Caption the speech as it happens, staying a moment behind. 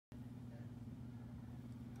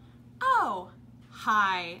Oh,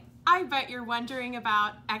 hi. I bet you're wondering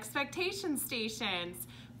about expectation stations.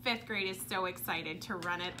 Fifth grade is so excited to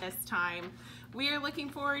run it this time. We are looking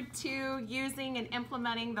forward to using and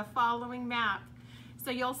implementing the following map.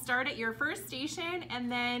 So you'll start at your first station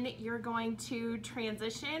and then you're going to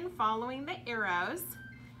transition following the arrows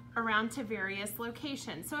around to various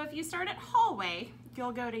locations. So if you start at hallway,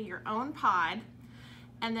 you'll go to your own pod,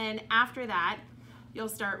 and then after that, you'll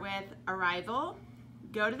start with arrival,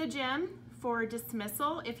 go to the gym for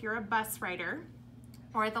dismissal if you're a bus rider,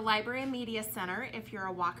 or the library and media center if you're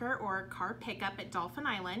a walker or car pickup at Dolphin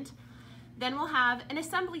Island. Then we'll have an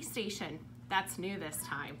assembly station. That's new this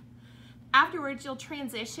time. Afterwards, you'll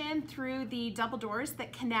transition through the double doors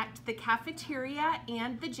that connect the cafeteria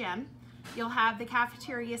and the gym. You'll have the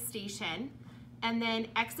cafeteria station, and then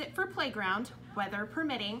exit for playground, weather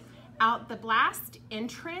permitting, out the blast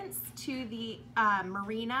entrance to the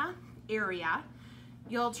marina area.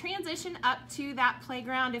 You'll transition up to that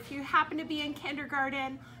playground. If you happen to be in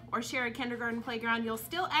kindergarten or share a kindergarten playground, you'll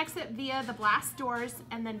still exit via the blast doors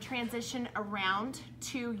and then transition around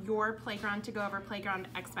to your playground to go over playground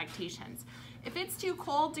expectations. If it's too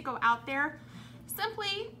cold to go out there,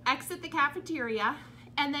 simply exit the cafeteria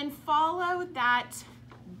and then follow that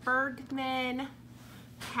Bergman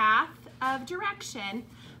path of direction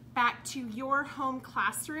back to your home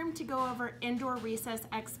classroom to go over indoor recess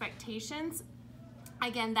expectations.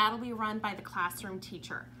 Again, that'll be run by the classroom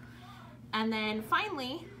teacher. And then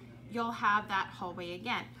finally, you'll have that hallway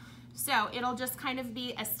again. So it'll just kind of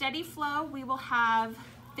be a steady flow. We will have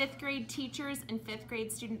fifth grade teachers and fifth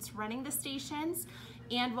grade students running the stations,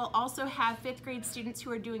 and we'll also have fifth grade students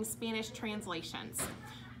who are doing Spanish translations.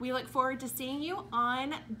 We look forward to seeing you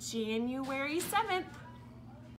on January 7th.